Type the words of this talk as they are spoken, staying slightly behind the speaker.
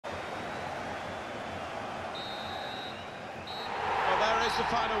blows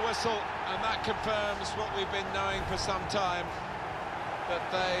the final whistle, and that confirms what we've been knowing for some time, that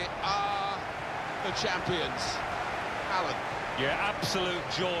they are the champions. Alan. Yeah, absolute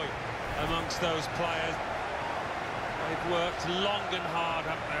joy amongst those players. They've worked long and hard,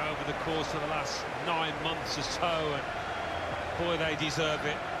 haven't they, over the course of the last 9 months or so, and boy, they deserve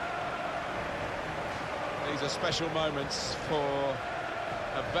it. These are special moments for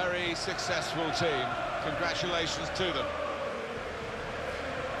a very successful team. Congratulations to them.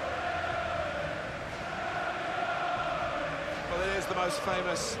 Well, it is the most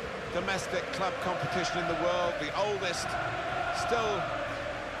famous domestic club competition in the world, the oldest, still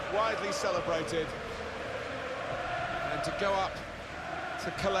widely celebrated. And to go up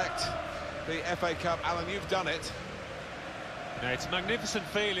to collect the FA Cup, Alan, you've done it. Yeah, it's a magnificent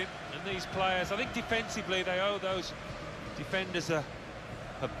feeling, and these players, I think defensively, they owe those defenders a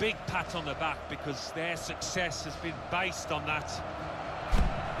big pat on the back, because their success has been based on that.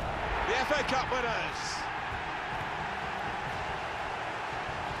 The FA Cup winners.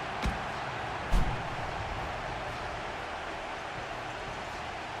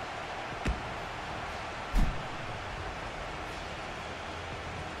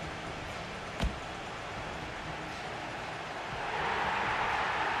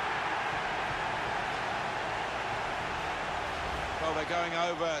 Well, they're going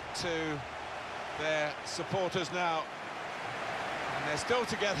over to their supporters now, and they're still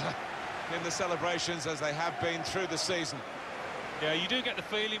together in the celebrations as they have been through the season. Yeah, you do get the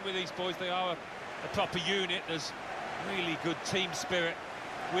feeling with these boys, they are a proper unit. There's really good team spirit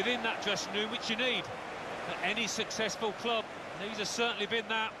within that dressing room, which you need at any successful club. These have certainly been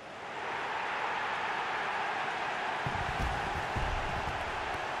that.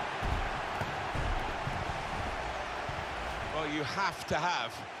 Well, you have to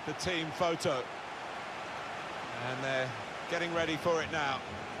have the team photo, and they're getting ready for it now.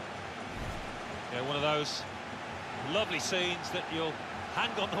 Yeah, one of those lovely scenes that you'll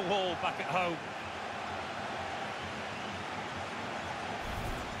hang on the wall back at home.